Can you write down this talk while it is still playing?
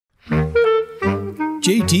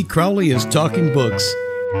JT Crowley is talking books.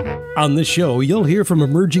 On the show, you'll hear from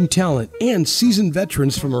emerging talent and seasoned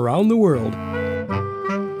veterans from around the world.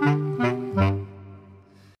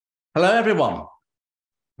 Hello, everyone.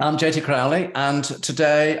 I'm JT Crowley, and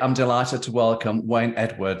today I'm delighted to welcome Wayne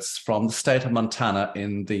Edwards from the state of Montana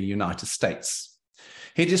in the United States.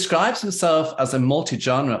 He describes himself as a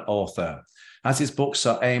multi-genre author, as his books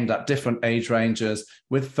are aimed at different age ranges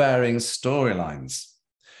with varying storylines.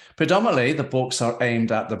 Predominantly, the books are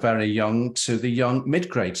aimed at the very young to the young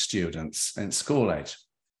mid-grade students in school age.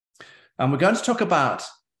 And we're going to talk about a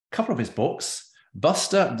couple of his books,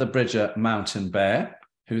 Buster the Bridger Mountain Bear,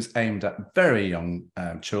 who's aimed at very young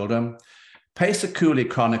children, Coulee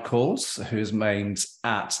Chronicles, who's aimed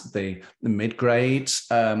at the mid-grade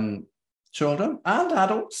children and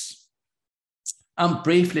adults. And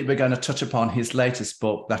briefly, we're going to touch upon his latest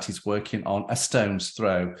book that he's working on, A Stone's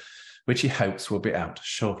Throw, which he hopes will be out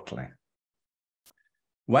shortly.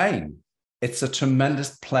 Wayne, it's a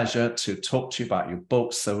tremendous pleasure to talk to you about your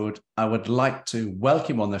books, so I would like to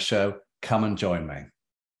welcome you on the show. Come and join me.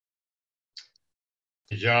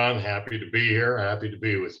 John, happy to be here. Happy to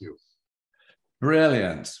be with you.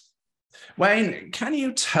 Brilliant. Wayne, can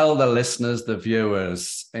you tell the listeners, the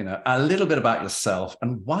viewers, a little bit about yourself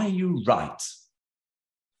and why you write?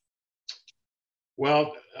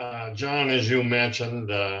 Well, John, as you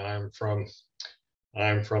mentioned, I'm from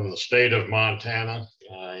the state of Montana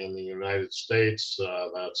in the United States.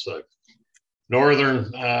 That's a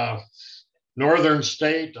northern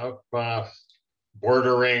state up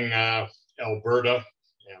bordering Alberta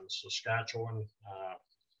and Saskatchewan,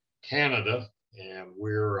 Canada, and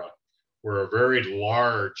we're a very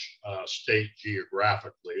large state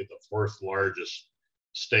geographically, the fourth largest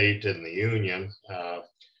state in the Union.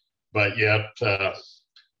 But yet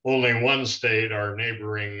only one state, our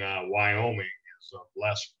neighboring Wyoming, is of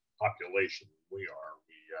less population than we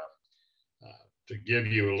are. To give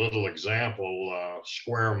you a little example,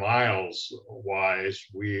 square miles wise,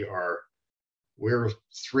 we're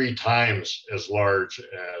 3 times as large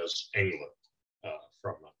as England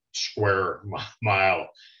from a square mile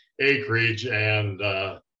acreage, and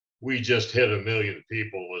we just hit 1 million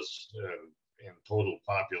people in total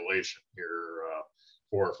population here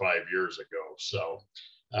 4 or 5 years ago. So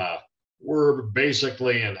we're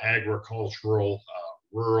basically an agricultural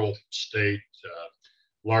rural state.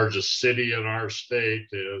 Largest city in our state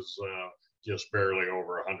is just barely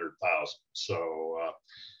over 100,000. So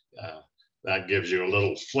that gives you a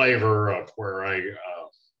little flavor of where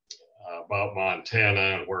about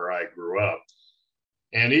Montana and where I grew up.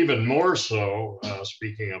 And even more so,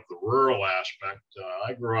 speaking of the rural aspect,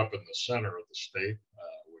 I grew up in the center of the state,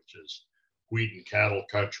 which is wheat and cattle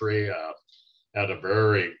country, at a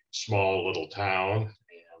very small little town.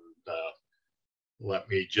 And let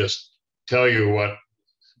me just tell you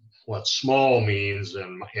what small means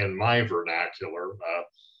in my vernacular.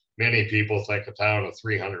 Many people think a town of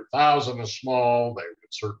 300,000 is small. They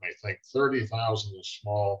would certainly think 30,000 is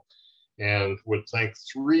small, and would think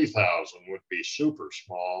 3,000 would be super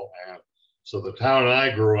small. And so the town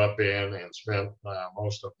I grew up in and spent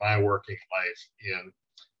most of my working life in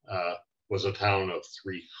was a town of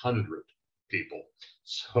 300 people.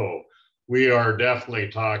 So we are definitely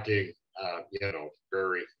talking,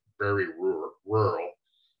 very, very rural.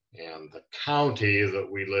 And the county that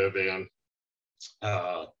we live in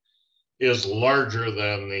is larger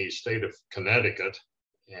than the state of Connecticut,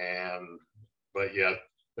 but yet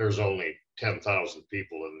there's only 10,000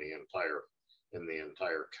 people in the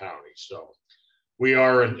entire county. So we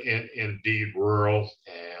are indeed rural.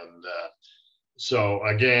 And so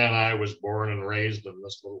again, I was born and raised in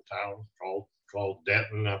this little town called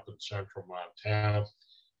Denton up in central Montana.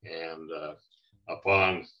 And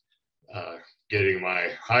upon getting my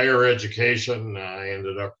higher education, I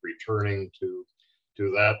ended up returning to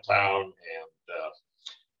that town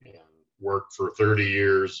and worked for 30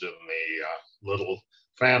 years in the little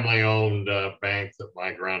family-owned bank that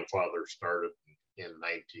my grandfather started in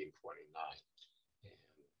 1929. And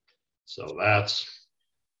so that's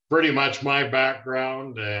pretty much my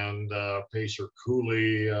background. And Pacer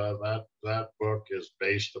Coulee, that book is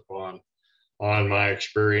based upon my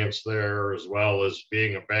experience there, as well as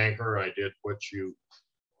being a banker. I did what you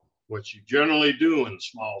generally do in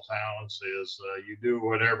small towns is you do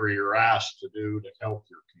whatever you're asked to do to help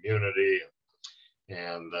your community.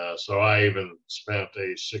 And so I even spent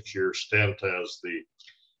a 6-year stint as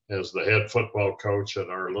the head football coach at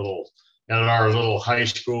our little high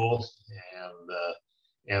school.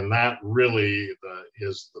 And that really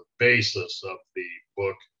is the basis of the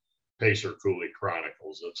book Coulee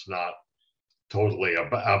Chronicles. It's not totally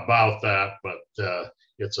about that, but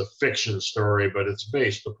it's a fiction story, but it's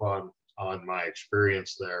based on my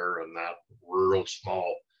experience there in that rural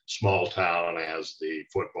small town as the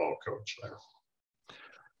football coach there.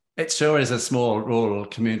 It sure is a small rural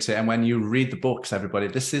community. And when you read the books, everybody,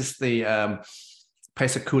 this is the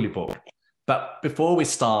Pace of Coulee book. But before we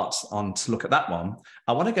start on to look at that one,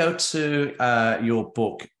 I want to go to your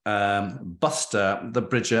book, Buster, the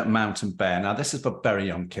Bridger Mountain Bear. Now, this is for very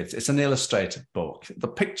young kids. It's an illustrated book. The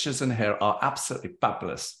pictures in here are absolutely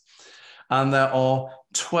fabulous. And there are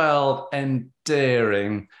 12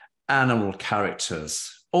 endearing animal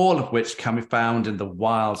characters, all of which can be found in the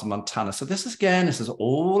wilds of Montana. So this is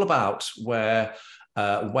all about where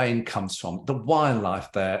Wayne comes from, the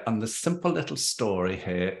wildlife there, and the simple little story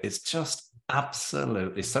here is just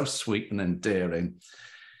absolutely so sweet and endearing.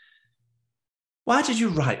 Why did you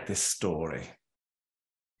write this story?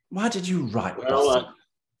 Why did you write Buster?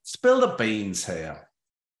 Spill the beans here.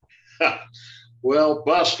 Well,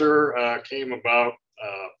 Buster came about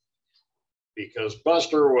because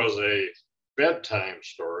Buster was a bedtime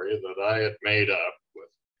story that I had made up with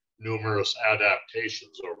numerous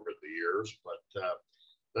adaptations over the years, but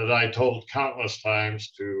that I told countless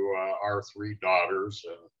times to our 3 daughters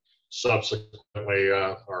and subsequently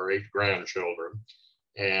our 8 grandchildren.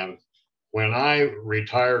 And when I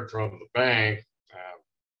retired from the bank,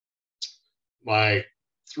 my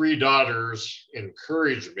 3 daughters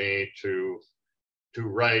encouraged me to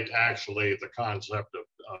write actually the concept of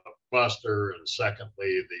Buster, and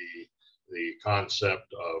secondly the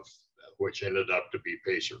concept of which ended up to be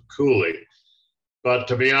Pacer Coulee. But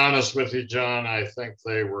to be honest with you, John, I think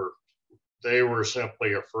they were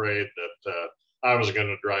simply afraid that I was going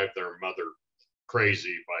to drive their mother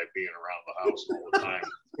crazy by being around the house all the time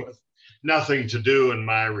with nothing to do in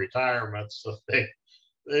my retirement. So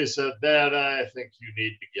they said, Dad, I think you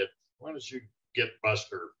need to why don't you get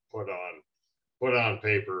Buster put on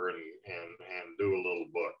paper and do a little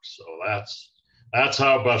book. So that's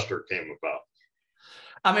how Buster came about.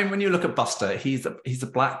 I mean, when you look at Buster, he's a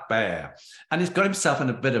black bear, and he's got himself in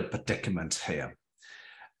a bit of predicament here.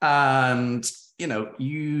 And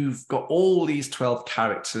you've got all these 12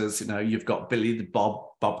 characters. You've got Billy the Bob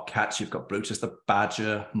Bobcat, you've got Brutus the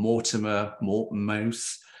Badger, Mortimer,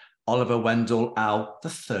 Mouse, Oliver Wendell Owl the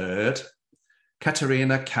Third,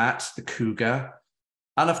 Katerina Cat the Cougar,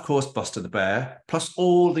 and of course Buster the Bear, plus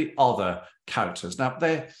all the other characters. Now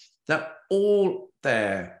they're all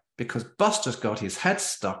there because Buster's got his head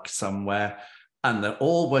stuck somewhere, and they're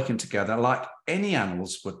all working together like any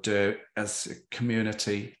animals would do as a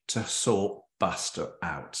community to sort Buster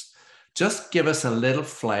out. Just give us a little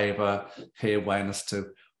flavor here, Wayne, as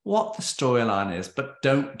to what the storyline is, but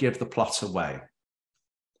don't give the plot away.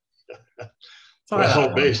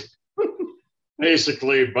 Well,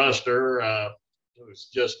 basically, Buster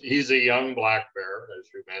he's a young black bear, as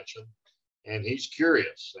you mentioned, and he's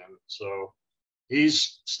curious. And so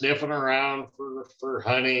he's sniffing around for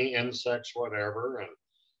honey, insects, whatever, and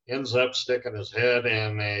ends up sticking his head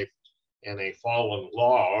in a fallen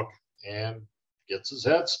log and gets his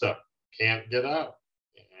head stuck, can't get out.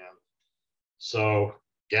 And so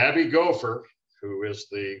Gabby Gopher, who is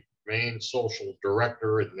the main social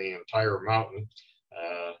director in the entire mountain,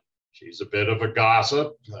 she's a bit of a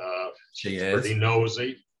gossip. She's pretty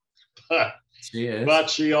nosy. She is. But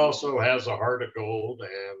she also has a heart of gold,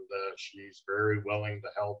 and she's very willing to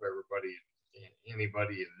help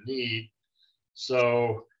anybody in need.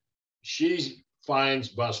 So she finds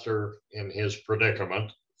Buster in his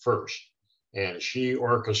predicament first, and she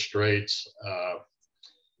orchestrates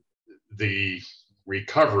the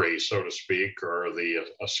recovery, so to speak, or the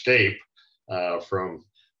escape from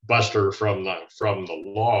Buster from the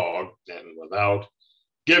log. And without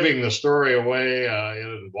giving the story away,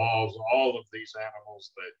 it involves all of these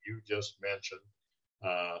animals that you just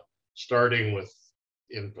mentioned, starting with,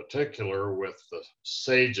 in particular, with the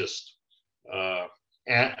sagest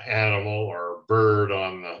animal or bird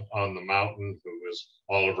on the mountain, who is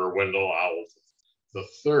Oliver Wendell Owl the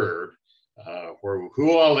Third,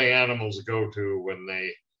 who all the animals go to when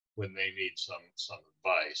they need some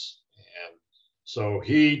advice. And so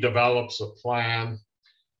he develops a plan,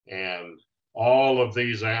 and all of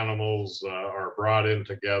these animals are brought in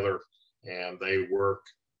together, and they work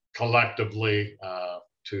collectively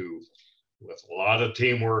with a lot of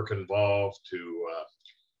teamwork involved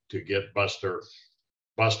to get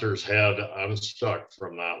Buster's head unstuck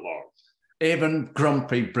from that log. Even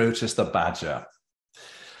grumpy Brutus the Badger.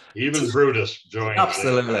 Even Brutus joins.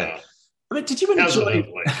 Absolutely. I mean, did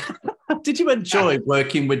you enjoy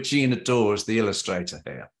working with Gina Daws, the illustrator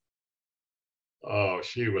here? Oh,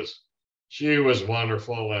 she was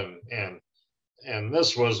wonderful, and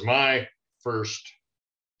this was my first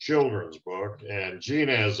children's book. And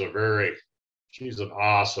Gina is she's an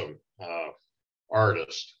awesome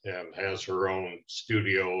artist and has her own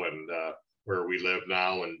studio and where we live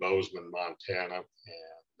now in Bozeman, Montana.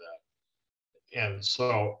 And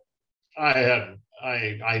so I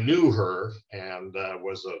knew her and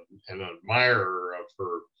was an admirer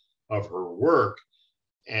of her work.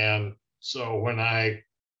 And so when I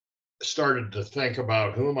started to think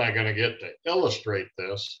about who am I going to get to illustrate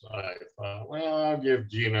this, I thought, well, I'll give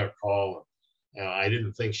Gina a call. And I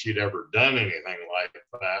didn't think she'd ever done anything like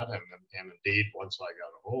that. And indeed, once I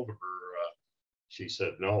got a hold of her, she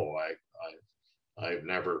said, no, I've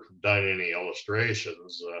never done any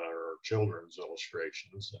illustrations or children's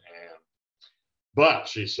illustrations. But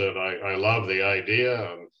she said, I love the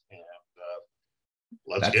idea and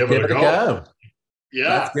let's give it a go.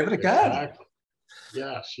 Yeah, let's give it a go. Exactly.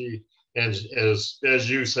 Yeah, and as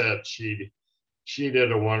you said, she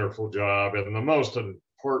did a wonderful job. And the most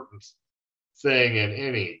important thing in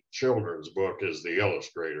any children's book is the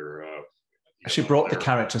illustrator. She brought the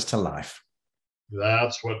characters to life.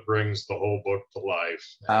 That's what brings the whole book to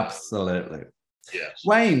life. Absolutely. Yes.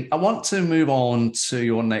 Wayne, I want to move on to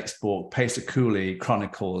your next book, Coulee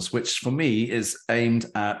Chronicles, which for me is aimed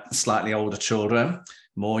at slightly older children,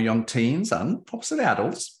 more young teens, and possibly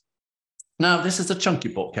adults. Now, this is a chunky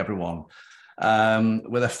book, everyone,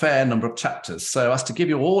 with a fair number of chapters. So as to give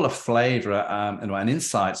you all a flavour and an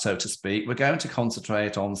insight, so to speak, we're going to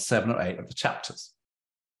concentrate on 7 or 8 of the chapters.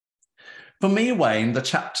 For me, Wayne, the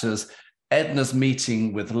chapters Edna's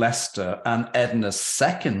meeting with Lester and Edna's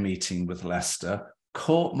second meeting with Lester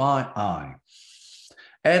caught my eye.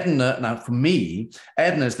 Edna, now for me,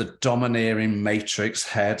 Edna is the domineering matrix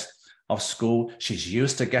head of school. She's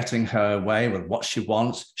used to getting her way with what she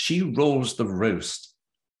wants. She rules the roost.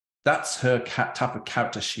 That's her type of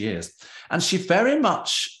character she is. And she very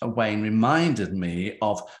much, Wayne, reminded me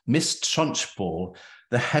of Miss Trunchbull,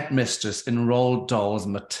 the headmistress in Roald Dahl's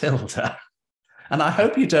Matilda. And I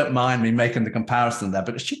hope you don't mind me making the comparison there,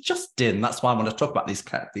 because she just did. And that's why I want to talk about these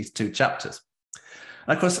 2 chapters.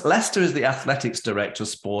 And of course, Lester is the athletics director of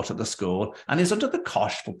sport at the school, and he's under the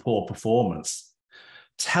cosh for poor performance.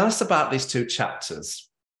 Tell us about these 2 chapters.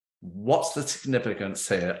 What's the significance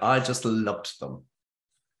here? I just loved them.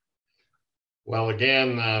 Well,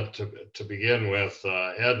 again, to begin with,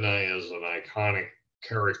 Edna is an iconic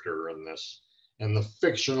character in this. And the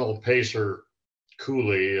fictional pacer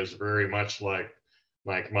Coulee is very much like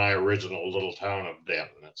my original little town of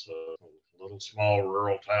Denton. It's a little small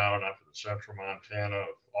rural town up in central Montana,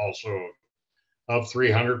 also of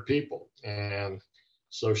 300 people. And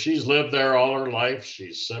so she's lived there all her life.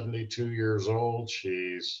 She's 72 years old.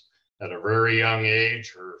 She's at a very young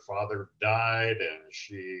age. Her father died and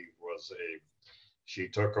she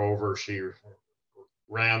took over. She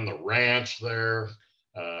ran the ranch there.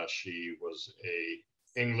 She was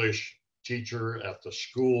a English teacher at the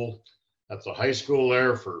school, at the high school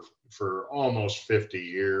there for almost 50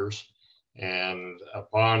 years. And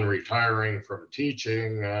upon retiring from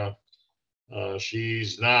teaching,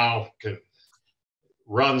 she's now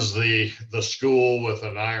runs the school with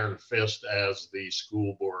an iron fist as the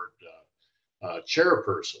school board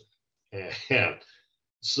chairperson. And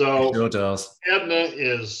so sure does. Edna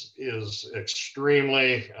is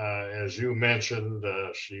extremely, as you mentioned,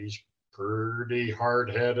 she's pretty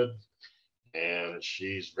hard-headed. And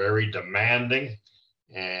she's very demanding,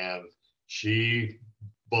 and she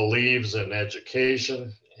believes in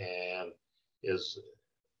education and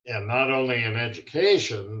not only in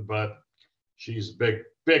education, but she's a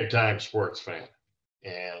big time sports fan.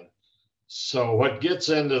 And so what gets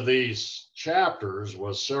into these chapters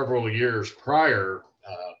was several years prior,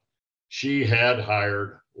 she had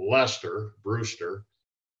hired Lester Brewster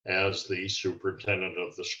as the superintendent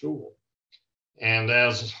of the school. And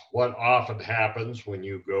as what often happens when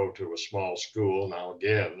you go to a small school, now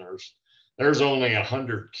again, there's only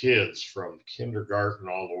 100 kids from kindergarten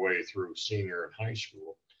all the way through senior and high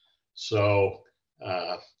school. So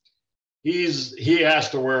he has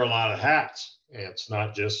to wear a lot of hats. It's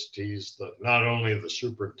not just, he's not only the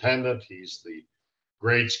superintendent, he's the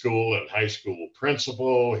grade school and high school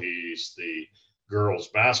principal, he's the girls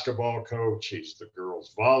basketball coach, he's the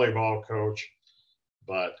girls volleyball coach.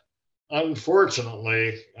 But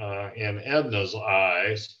unfortunately, in Edna's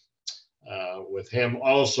eyes, with him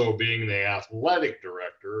also being the athletic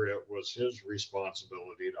director, it was his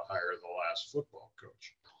responsibility to hire the last football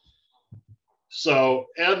coach. So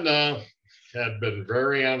Edna had been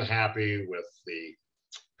very unhappy with the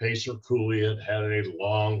pacer Coulee. It had a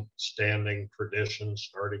long-standing tradition,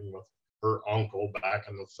 starting with her uncle back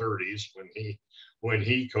in the 30s when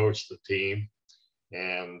he coached the team.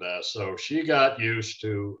 And so she got used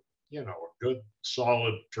to, a good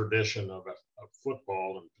solid tradition of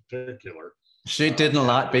football in particular. She didn't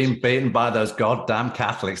like being beaten by those goddamn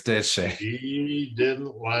Catholics, did she? She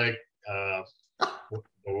didn't like the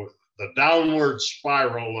downward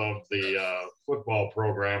spiral of the football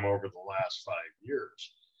program over the last 5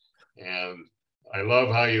 years. And I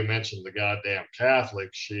love how you mentioned the goddamn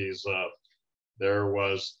Catholics. There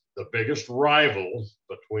was the biggest rival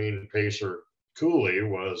between Pacer Coulee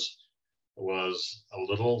was a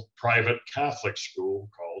little private Catholic school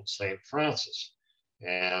called St. Francis.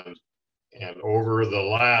 And over the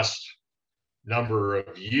last number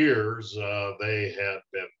of years, they had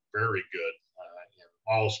been very good in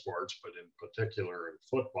all sports, but in particular in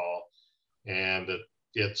football. And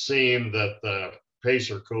it seemed that the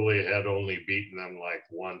Pacer Coulee had only beaten them like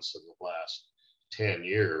once in the last 10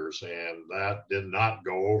 years. And that did not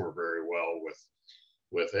go over very well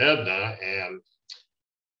with Edna. And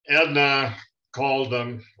Edna called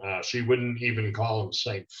them, she wouldn't even call them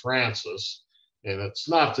St. Francis. And it's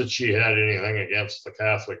not that she had anything against the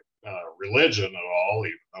Catholic religion at all,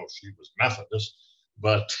 even though she was Methodist,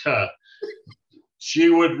 but she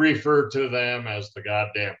would refer to them as the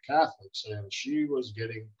goddamn Catholics. And she was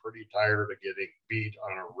getting pretty tired of getting beat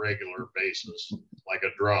on a regular basis, like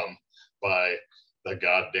a drum, by the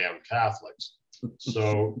goddamn Catholics.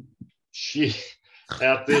 So she,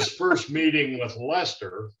 at this first meeting with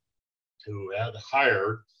Lester, who had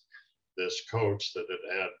hired this coach that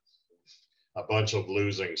had a bunch of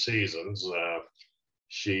losing seasons,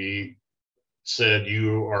 she said,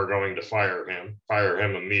 "You are going to fire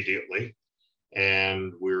him immediately.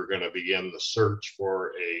 And we're going to begin the search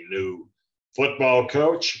for a new football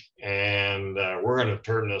coach. And we're going to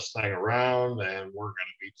turn this thing around, and we're going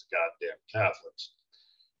to beat the goddamn Catholics."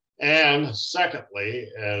 And secondly,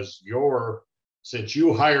 since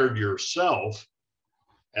you hired yourself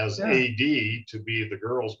as AD to be the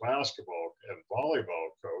girls' basketball and volleyball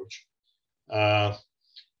coach,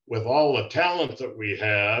 with all the talent that we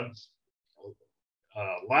had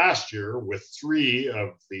last year, with 3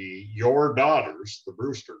 of your daughters, the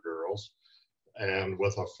Brewster girls, and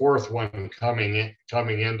with a 4th one coming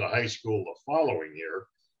into high school the following year,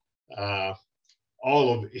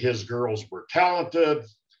 all of his girls were talented,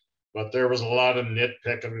 but there was a lot of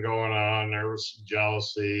nitpicking going on. There was some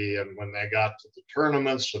jealousy, and when they got to the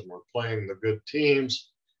tournaments and were playing the good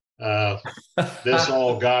teams, this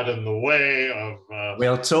all got in the way of.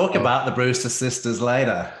 We'll talk about the Brewster sisters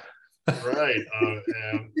later. Right,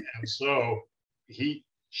 and so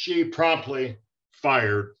she promptly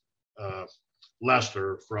fired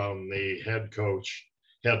Lester from the head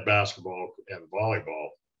basketball and volleyball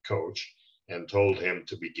coach, and told him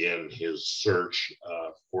to begin his search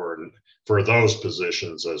for those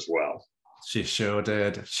positions as well. She sure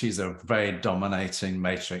did. She's a very dominating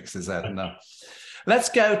matrix, is Edna. Let's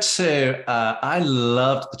go to, I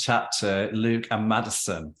loved the chapter, Luke and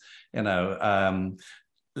Madison.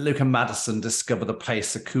 Luke and Madison discover the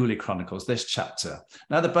Pacer Coulee Chronicles, this chapter.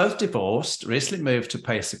 Now, they're both divorced, recently moved to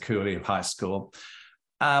Pacer Coulee High School.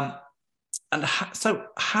 So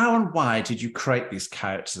how and why did you create these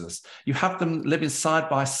characters? You have them living side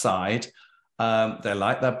by side. They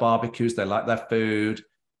like their barbecues, they like their food.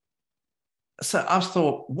 So I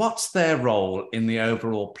thought, what's their role in the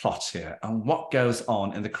overall plot here? And what goes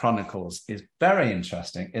on in the Chronicles is very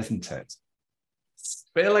interesting, isn't it?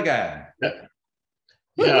 Spill again.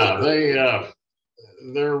 Yeah,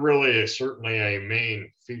 they're really certainly a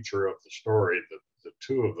main feature of the story, the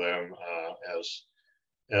 2 of them,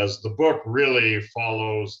 as the book really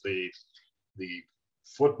follows the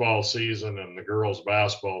football season and the girls'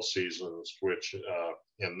 basketball seasons, which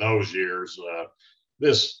in those years,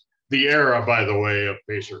 the era, by the way, of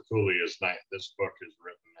Pacer Coulee this book is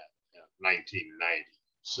written at 1990,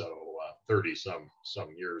 so 30 some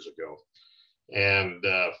years ago. And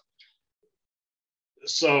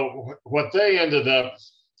so what they ended up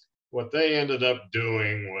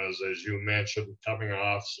doing was, as you mentioned, coming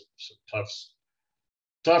off some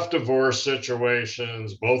tough divorce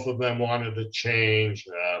situations. Both of them wanted to change,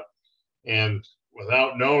 and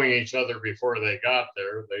without knowing each other before they got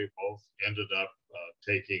there, they both ended up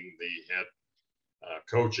taking the head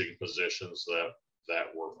coaching positions that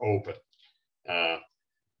were open.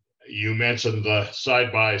 You mentioned the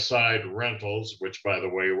side-by-side rentals, which, by the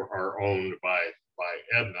way, are owned by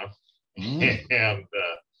Edna,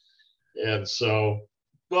 and so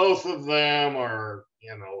both of them are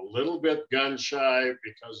a little bit gun shy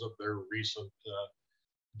because of their recent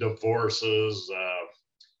divorces.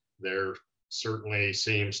 There certainly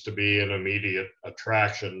seems to be an immediate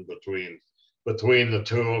attraction between the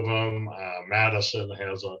 2 of them. Madison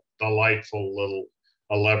has a delightful little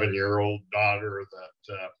 11-year-old daughter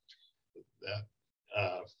that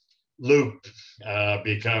Luke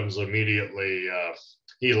becomes immediately,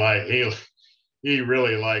 he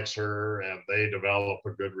really likes her, and they develop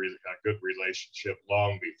a good relationship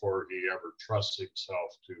long before he ever trusts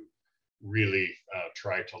himself to really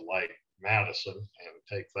try to like Madison and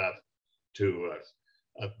take that to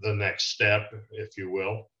the next step, if you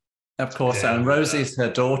will. Of course, and Rosie's her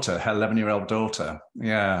daughter, her 11-year-old daughter.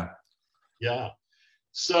 Yeah. Yeah.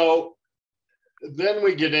 So then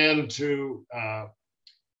we get into,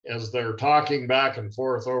 as they're talking back and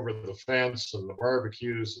forth over the fence and the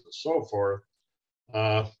barbecues and so forth,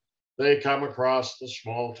 they come across the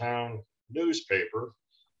small town newspaper.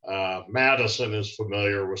 Madison is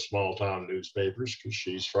familiar with small town newspapers because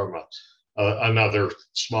she's from another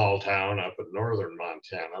small town up in northern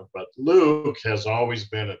Montana. But Luke has always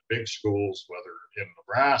been at big schools, whether in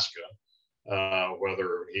Nebraska,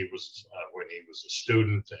 whether he was when he was a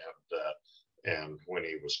student and when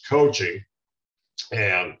he was coaching.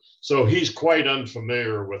 And so he's quite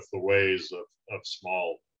unfamiliar with the ways of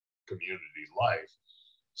small community life.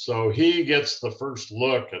 So he gets the first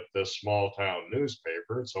look at this small town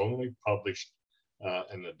newspaper. It's only published,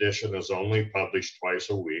 an edition is only published twice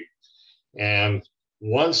a week. And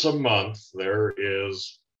once a month, there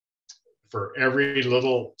is, for every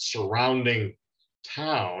little surrounding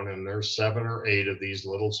town, and there's 7 or 8 of these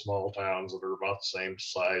little small towns that are about the same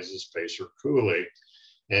size as Pacer Coulee,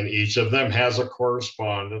 and each of them has a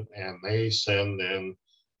correspondent, and they send in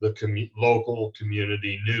the local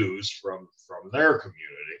community news from their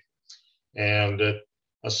community. And it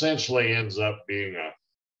essentially ends up being a,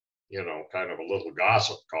 kind of a little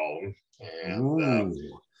gossip column. And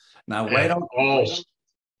now wait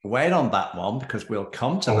on that one, because we'll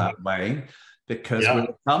come to that, Wayne, because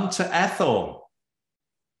we'll come to Ethel.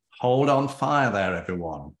 Hold on fire there,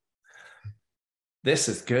 everyone. This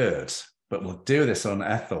is good, but we'll do this on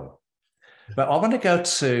Ethel. But I want to go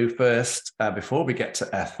to first, before we get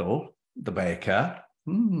to Ethel, the baker,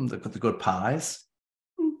 the good pies.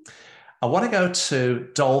 I want to go to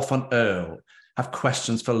Dolph and Earl. I have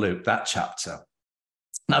questions for Luke, that chapter.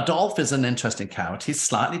 Now, Dolph is an interesting character. He's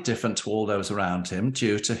slightly different to all those around him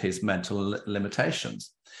due to his mental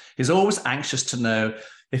limitations. He's always anxious to know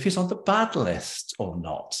if he's on the bad list or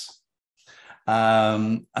not.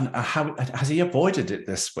 And how has he avoided it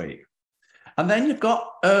this week? And then you've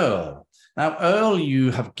got Earl. Now, Earl,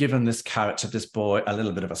 you have given this character, this boy, a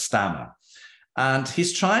little bit of a stammer. And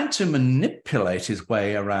he's trying to manipulate his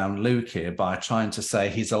way around Luke here by trying to say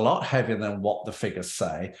he's a lot heavier than what the figures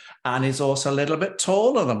say. And he's also a little bit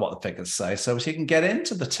taller than what the figures say, so he can get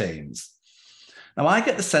into the teams. Now, I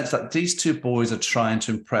get the sense that these two boys are trying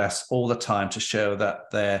to impress all the time to show that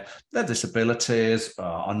their disabilities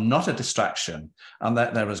are not a distraction and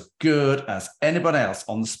that they're as good as anyone else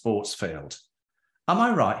on the sports field. Am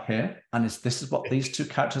I right here? And this is what these two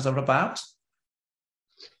characters are about?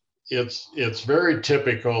 It's very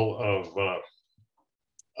typical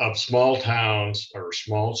of small towns or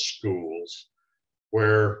small schools,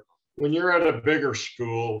 where when you're at a bigger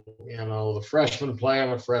school, the freshmen play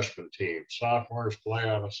on a freshman team, sophomores play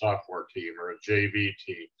on a sophomore team or a JV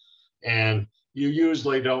team, and you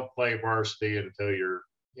usually don't play varsity until you're,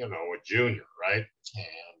 a junior, right?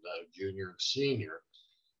 And junior and senior.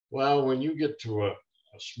 Well, when you get to a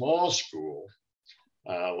small school,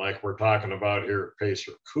 like we're talking about here at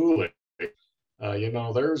Pacer Coulee,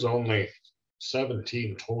 there's only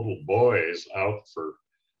 17 total boys out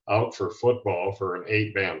for football for an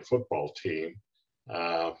 8-man football team.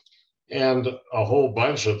 And a whole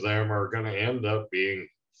bunch of them are going to end up being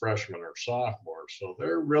freshmen or sophomores. So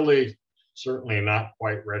they're really certainly not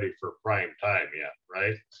quite ready for prime time yet,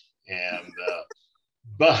 right? And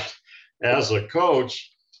but as a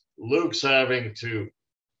coach, Luke's having to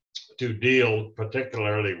deal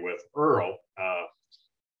particularly with Earl.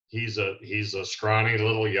 He's a scrawny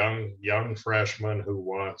little young freshman who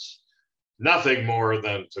wants nothing more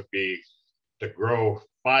than to grow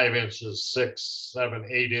 5 inches, 6, 7,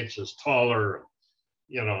 8 inches taller.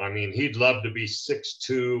 He'd love to be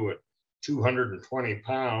 6'2" and 220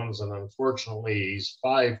 pounds, and unfortunately he's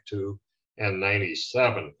 5'2" and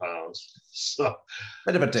 97 pounds. So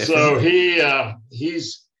bit of a difference. So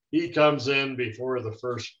he comes in before the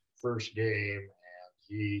first game,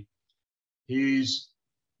 and he's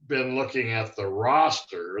been looking at the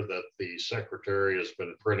roster that the secretary has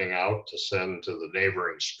been printing out to send to the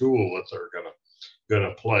neighboring school that they're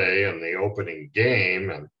gonna play in the opening game,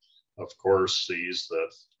 and of course sees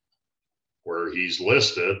that where he's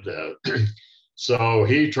listed. So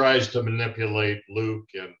he tries to manipulate Luke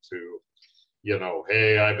into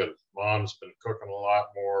hey, mom's been cooking a lot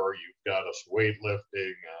more. You've got us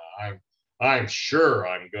weightlifting. I'm sure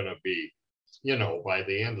I'm going to be, by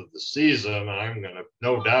the end of the season,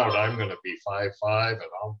 no doubt I'm going to be 5'5", and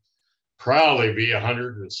I'll probably be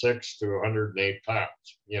 106 to 108 pounds,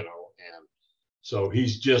 and so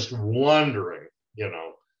he's just wondering,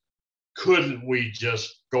 couldn't we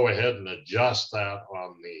just go ahead and adjust that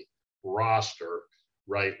on the roster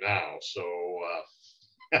right now? So,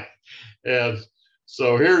 and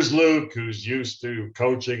so here's Luke, who's used to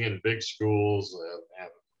coaching in big schools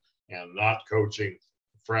and not coaching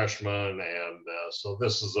freshmen. And so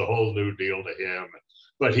this is a whole new deal to him,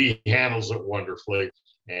 but he handles it wonderfully.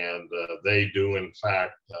 And they do, in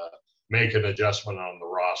fact, make an adjustment on the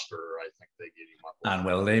roster. I think they get him up. And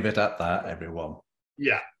we'll leave it at that, everyone.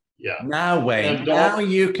 Yeah. Now, Wayne, now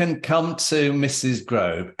you can come to Mrs.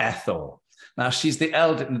 Grove, Ethel. Now, she's the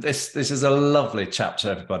elder. This is a lovely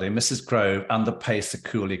chapter, everybody. Mrs. Grove and the Pace of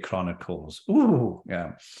Coulee Chronicles. Ooh,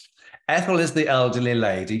 yeah. Ethel is the elderly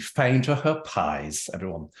lady, famed for her pies,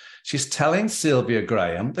 everyone. She's telling Sylvia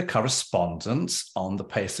Graham, the correspondent on the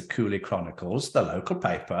Pace of Coulee Chronicles, the local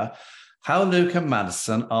paper, how Luke and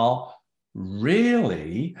Madison are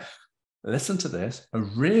really, listen to this,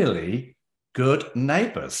 really good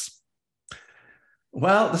neighbours.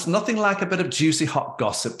 Well, there's nothing like a bit of juicy hot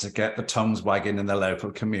gossip to get the tongues wagging in the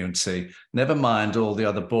local community, never mind all the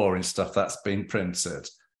other boring stuff that's been printed.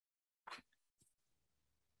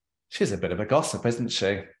 She's a bit of a gossip, isn't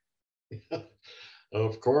she?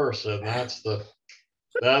 Of course, and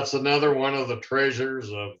that's another one of the treasures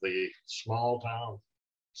of the small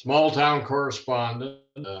town correspondent.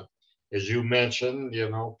 As you mentioned,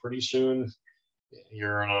 pretty soon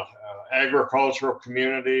you're in a agricultural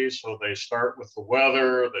community, so they start with the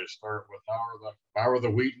weather. They start with how are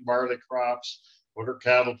the wheat and barley crops, what are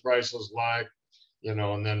cattle prices like,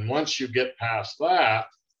 and then once you get past that,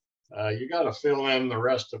 you got to fill in the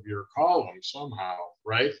rest of your column somehow,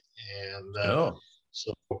 right? And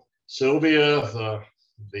so Sylvia,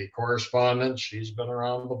 the correspondent, she's been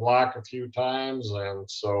around the block a few times,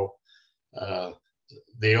 and so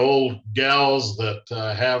the old gals that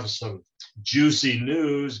have some juicy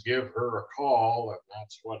news give her a call, and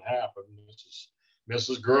that's what happened.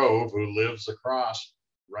 Mrs. Grove, who lives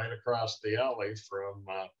right across the alley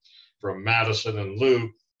from Madison and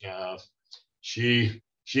Luke, she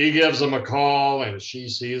gives them a call, and she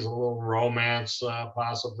sees a little romance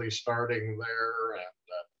possibly starting there, and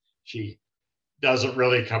she doesn't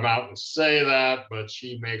really come out and say that, but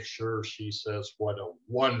she makes sure she says what a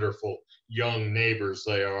wonderful young neighbors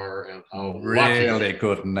they are and how really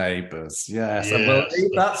good neighbors. Yes. And we'll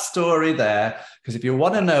leave that story there, because if you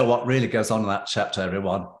want to know what really goes on in that chapter,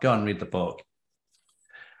 everyone, go and read the book.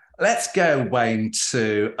 Let's go, Wayne,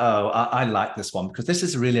 to, I like this one, because this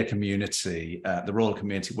is really a community, the rural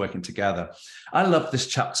community working together. I love this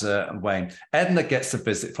chapter, Wayne. Edna gets a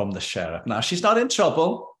visit from the sheriff. Now, she's not in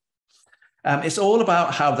trouble. It's all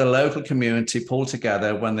about how the local community pull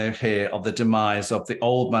together when they hear of the demise of the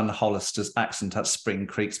old man Hollister's accident at Spring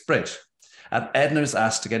Creek's Bridge. And Edna is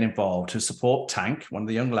asked to get involved to support Tank, one of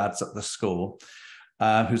the young lads at the school,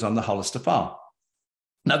 who's on the Hollister farm.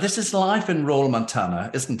 Now, this is life in rural Montana,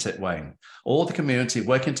 isn't it, Wayne? All the community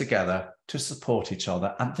working together to support each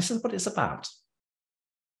other. And this is what it's about.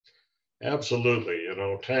 Absolutely.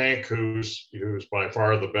 Tank, who's by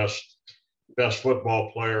far the best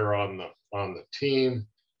football player on the team,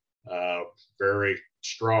 very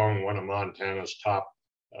strong, one of Montana's top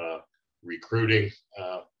recruiting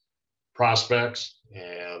prospects,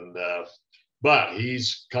 and but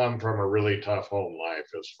he's come from a really tough home life.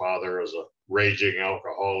 His father is a raging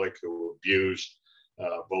alcoholic who abused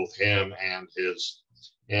both him and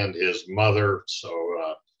his mother. So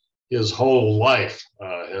his whole life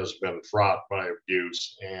has been fraught by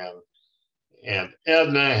abuse, and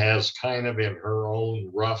Edna has kind of, in her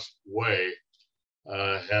own rough way,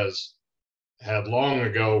 has had long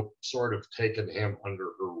ago sort of taken him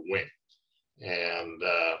under her wing, and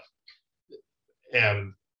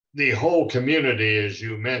the whole community, as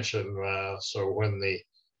you mentioned. So when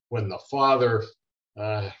the father,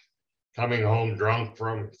 coming home drunk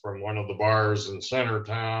from one of the bars in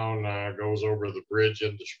Centertown, goes over the bridge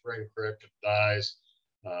into Spring Creek and dies,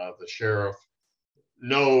 the sheriff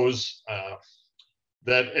knows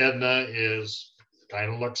that Edna is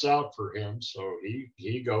kind of looks out for him, so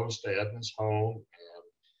he goes to Edna's home,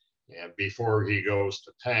 and before he goes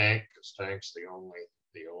to Tank, because Tank's the only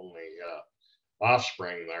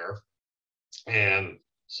offspring there, and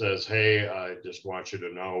says, "Hey, I just want you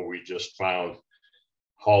to know we just found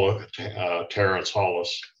Terrence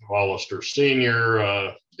Hollister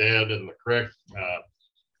Sr. Dead in the creek.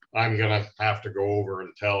 I'm going to have to go over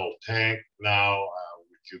and tell Tank now,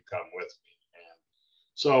 would you come with me? And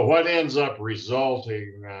so what ends up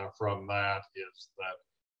resulting from that is that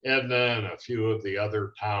Edna and a few of the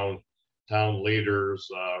other town leaders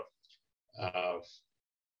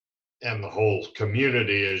and the whole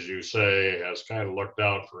community, as you say, has kind of looked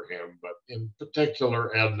out for him. But in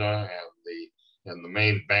particular, Edna and the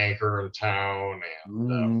main banker in town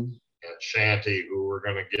and Shanty, who we're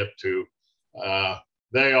going to get to,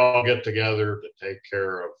 they all get together to take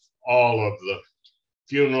care of all of the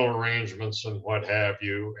funeral arrangements and what have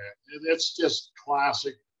you. And it's just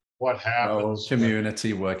classic what happens.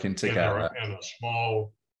 Community working together. In a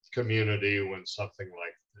small community when something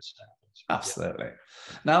like this happens. Absolutely.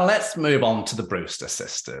 Yeah. Now let's move on to the Brewster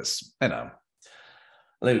sisters.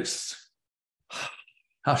 Luke's,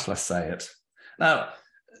 how shall I say it? Now,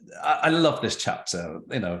 I love this chapter.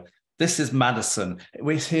 This is Madison.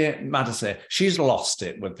 We hear Madison, she's lost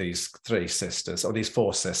it with these three sisters, or these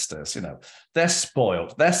four sisters. They're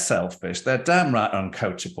spoiled, they're selfish, they're damn right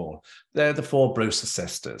uncoachable. They're the four Brewster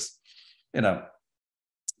sisters. They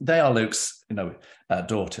are Luke's,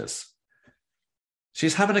 daughters.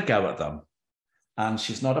 She's having a go at them, and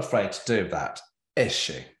she's not afraid to do that, is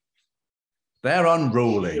she? They're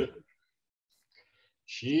unruly.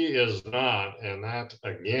 She is not, and that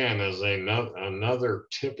again is another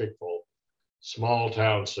typical small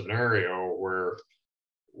town scenario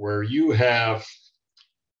where you have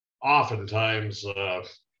oftentimes a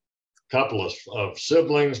couple of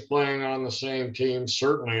siblings playing on the same team,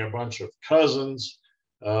 certainly a bunch of cousins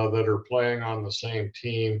that are playing on the same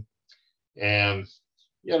team, and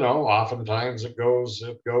oftentimes it goes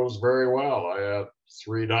very well. I had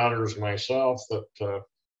three daughters myself, that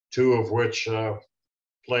two of which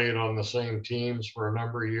played on the same teams for a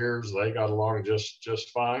number of years. They got along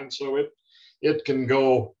just fine. So it can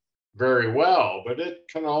go very well, but it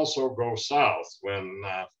can also go south when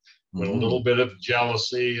a little bit of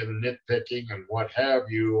jealousy and nitpicking and what have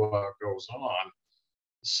you goes on.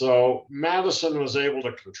 So Madison was able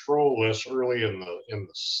to control this early in the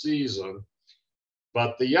season,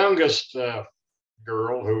 but the youngest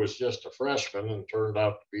girl, who was just a freshman and turned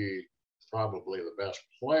out to be probably the best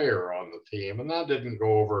player on the team, and that didn't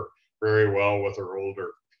go over very well with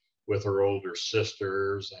her older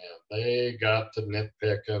sisters, and they got to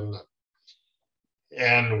nitpicking,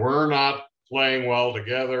 and we're not playing well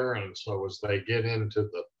together. And so as they get into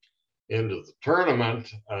the tournament,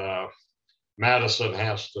 Madison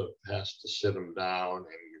has to sit them down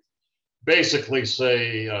and basically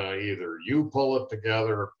say, either you pull it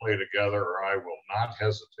together or play together, or I will not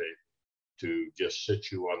hesitate to just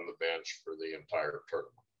sit you on the bench for the entire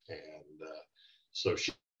tournament. And so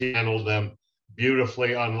she handled them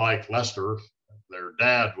beautifully, unlike Lester. Their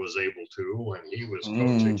dad was able to when he was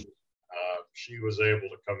coaching. She was able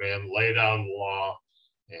to come in, lay down the law,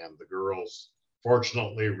 and the girls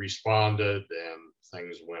fortunately responded, and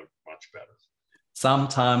things went much better.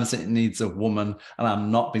 Sometimes it needs a woman, and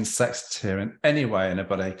I'm not being sexist here in any way,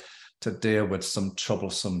 anybody, to deal with some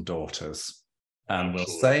troublesome daughters. And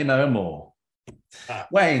Absolutely. We'll say no more.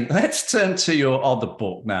 Wayne, let's turn to your other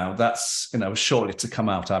book now. That's, shortly to come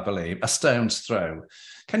out, I believe, A Stone's Throw.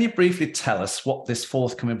 Can you briefly tell us what this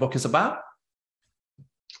forthcoming book is about?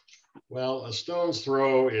 Well, A Stone's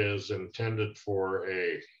Throw is intended for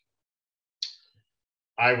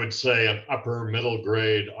I would say an upper middle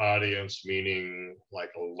grade audience, meaning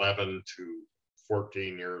like 11 to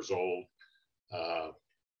 14 years old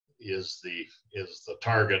is the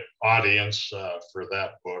target audience for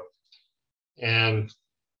that book. And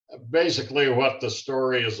basically what the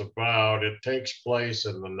story is about, it takes place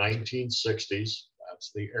in the 1960s.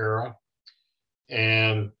 That's the era.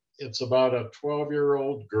 And it's about a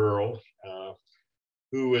 12-year-old girl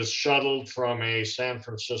who is shuttled from a San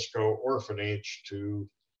Francisco orphanage to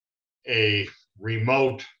a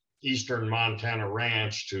remote eastern Montana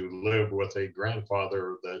ranch to live with a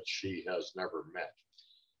grandfather that she has never met.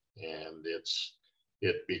 And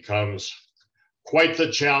it becomes quite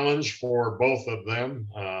the challenge for both of them.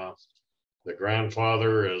 The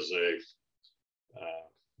grandfather is a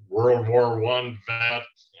World War I vet,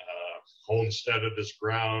 homesteaded his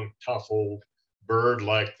ground, tough old bird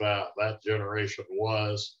like that generation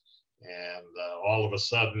was. And all of a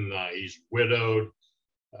sudden he's widowed,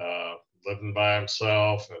 living by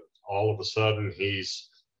himself, and all of a sudden he's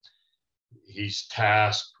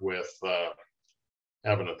tasked with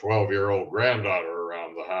having a 12-year-old granddaughter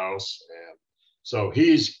around the house. And so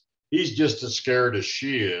he's just as scared as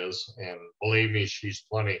she is, and believe me, she's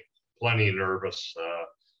plenty nervous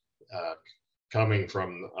coming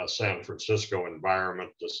from a San Francisco environment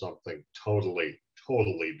to something totally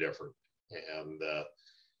different. And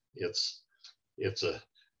it's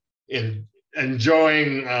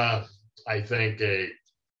enjoying, I think, a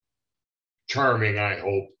charming, I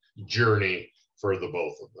hope, journey for the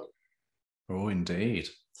both of them. Oh, indeed.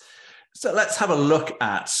 So let's have a look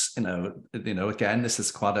at, again, this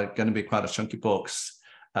is going to be quite a chunky books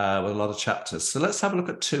with a lot of chapters. So let's have a look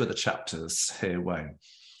at two of the chapters here, Wayne,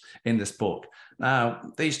 in this book. Now,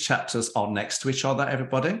 these chapters are next to each other,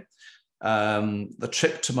 everybody. The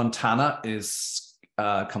trip to Montana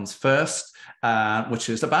comes first, which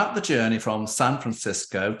is about the journey from San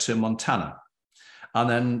Francisco to Montana. And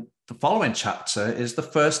then the following chapter is the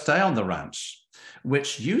first day on the ranch,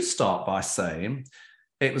 which you start by saying,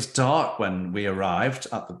 it was dark when we arrived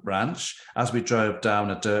at the ranch. As we drove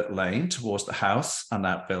down a dirt lane towards the house and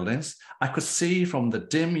outbuildings, I could see from the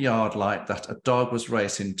dim yard light that a dog was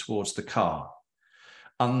racing towards the car.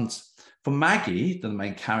 And for Maggie, the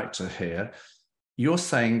main character here, you're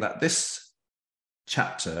saying that this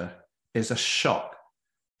chapter is a shock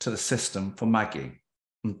to the system for Maggie.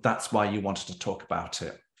 And that's why you wanted to talk about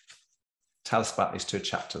it. Tell us about these two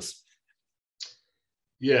chapters.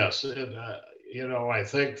 Yes, and, I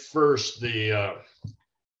think first the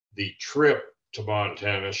trip to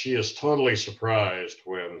Montana, she is totally surprised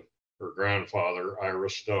when her grandfather, Ira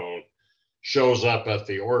Stone, shows up at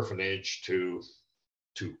the orphanage to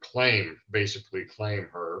basically claim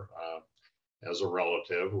her as a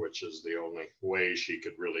relative, which is the only way she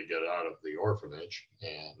could really get out of the orphanage.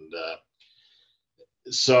 And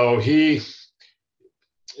so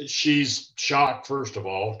she's shocked, first of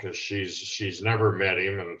all, because she's never met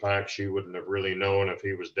him. In fact, she wouldn't have really known if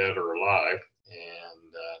he was dead or alive.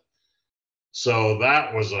 And so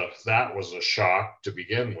that was a shock to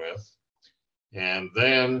begin with. And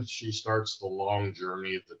then she starts the long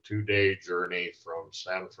journey, the 2-day journey from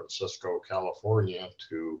San Francisco, California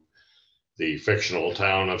to the fictional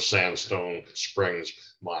town of Sandstone Springs,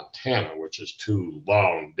 Montana, which is 2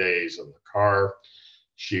 long days in the car.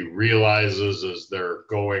 She realizes as they're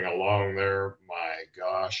going along there, my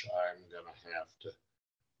gosh,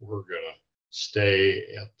 we're gonna stay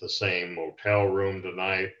at the same motel room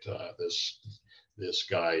tonight. This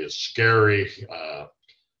guy is scary.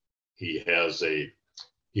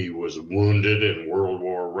 He was wounded in World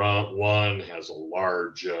War I, has a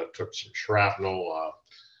large, took some shrapnel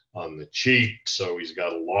on the cheek. So he's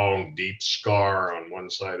got a long, deep scar on one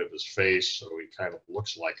side of his face. So he kind of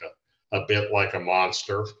looks like a bit like a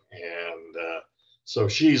monster. And so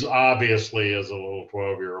she's obviously, as a little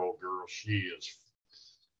 12-year-old girl,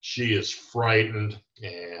 she is frightened,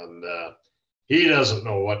 and he doesn't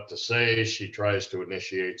know what to say. She tries to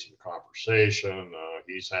initiate some conversation.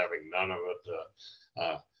 He's having none of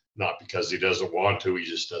it, not because he doesn't want to, he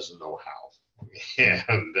just doesn't know how.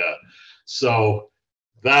 And so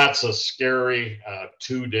that's a scary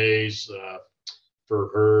 2 days for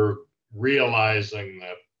her, realizing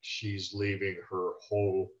that she's leaving her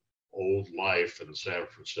whole old life in San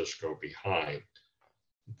Francisco behind.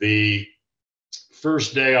 The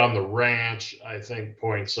first day on the ranch, I think,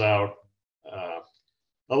 points out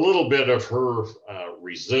a little bit of her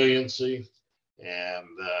resiliency, and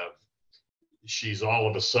she's all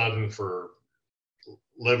of a sudden, for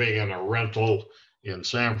living in a rental in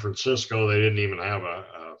San Francisco, they didn't even have a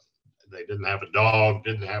dog,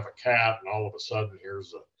 didn't have a cat, and all of a sudden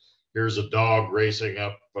here's a dog racing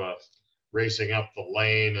up the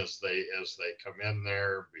lane as they come in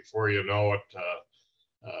there. Before you know it,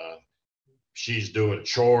 she's doing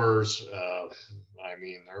chores. I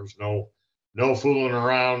mean, there's no fooling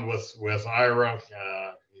around with Ira.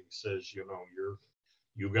 He says, you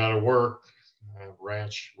got to work.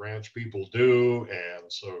 Ranch people do, and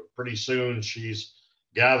so pretty soon she's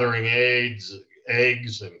gathering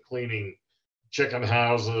eggs and cleaning chicken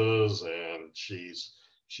houses, and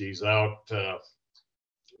she's out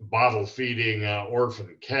bottle feeding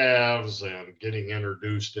orphan calves and getting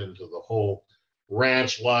introduced into the whole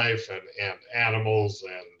ranch life and animals.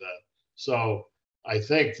 And so I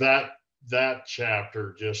think that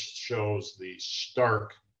chapter just shows the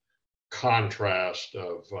stark contrast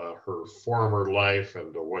of her former life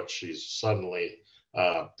and to what she's suddenly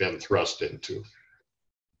been thrust into.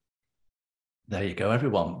 There you go,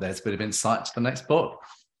 everyone. There's a bit of insight to the next book.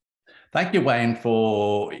 Thank you, Wayne,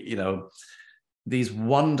 for these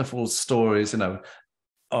wonderful stories,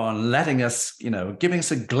 on letting us, giving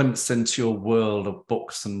us a glimpse into your world of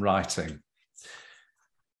books and writing.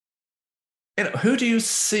 Who do you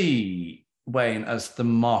see, Wayne, as the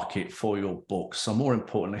market for your books? Or more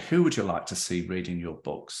importantly, who would you like to see reading your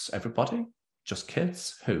books? Everybody? Just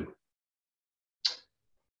kids? Who?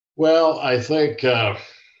 Well, I think,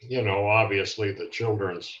 obviously the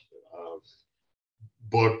children's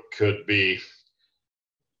book could be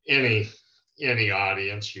any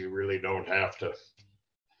audience. You really don't have to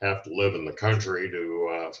live in the country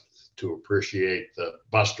to appreciate the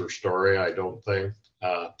Buster story, I don't think.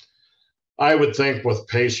 I would think with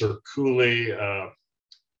Pacer Coulee,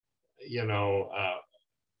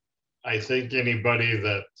 I think anybody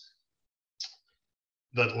that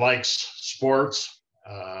likes sports,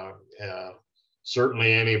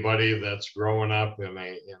 certainly anybody that's growing up in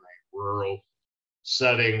a rural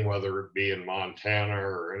setting, whether it be in Montana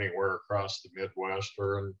or anywhere across the Midwest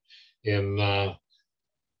or in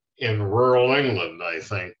rural England, I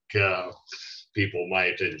think people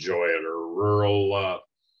might enjoy it, or rural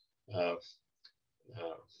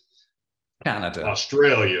Canada,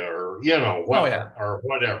 Australia, or or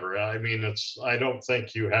whatever. I mean, I don't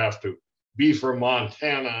think you have to be from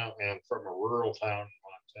Montana and from a rural town in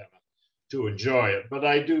Montana to enjoy it. But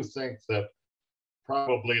I do think that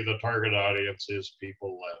probably the target audience is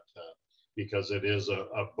people that, because it is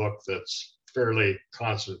a book that's fairly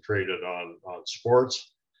concentrated on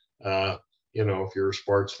sports. If you're a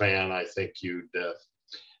sports fan, I think you'd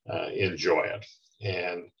enjoy it.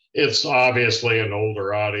 And it's obviously an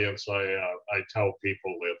older audience. I tell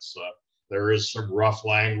people there is some rough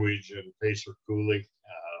language in Pacer Coulee.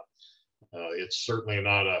 It's certainly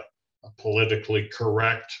not a politically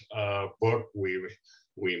correct book. We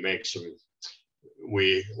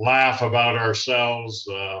laugh about ourselves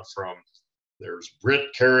there's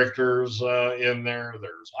Brit characters in there,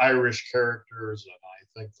 there's Irish characters, and I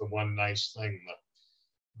think the one nice thing that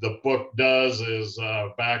the book does is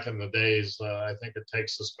back in the days, I think it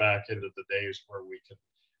takes us back into the days where we can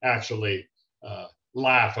actually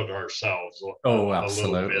laugh at ourselves a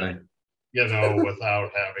little bit,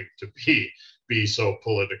 without having to be so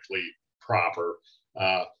politically proper.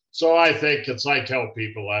 So I think I tell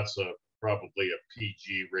people that's probably a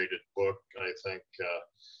PG rated book. I think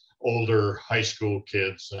older high school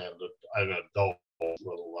kids and an adult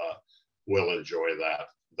will enjoy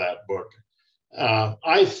that book.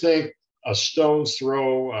 I think a stone's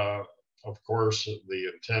throw, of course,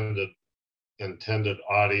 the intended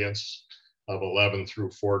audience of 11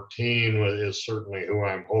 through 14 is certainly who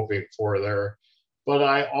I'm hoping for there. But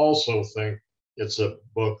I also think it's a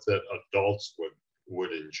book that adults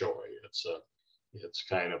would enjoy. It's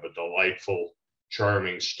kind of a delightful,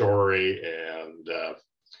 charming story, and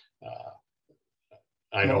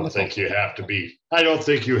I don't think you have to be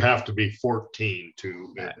 14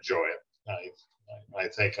 to enjoy it. I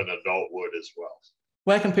think an adult would as well.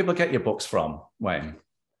 Where can people get your books from, Wayne?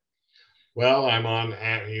 Well,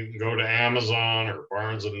 you can go to Amazon or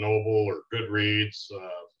Barnes and Noble or Goodreads.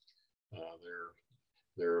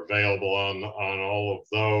 They're available on all of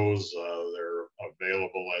those. They're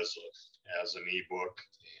available as an ebook.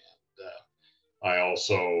 And I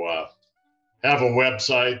also have a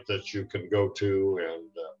website that you can go to and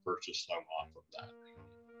purchase them off of that.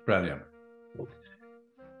 Brilliant.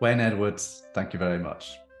 Wayne Edwards, thank you very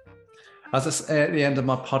much. As I say at the end of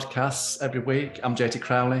my podcasts every week, I'm JT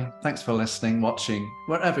Crowley. Thanks for listening, watching,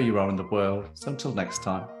 wherever you are in the world. So until next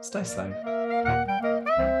time, stay safe.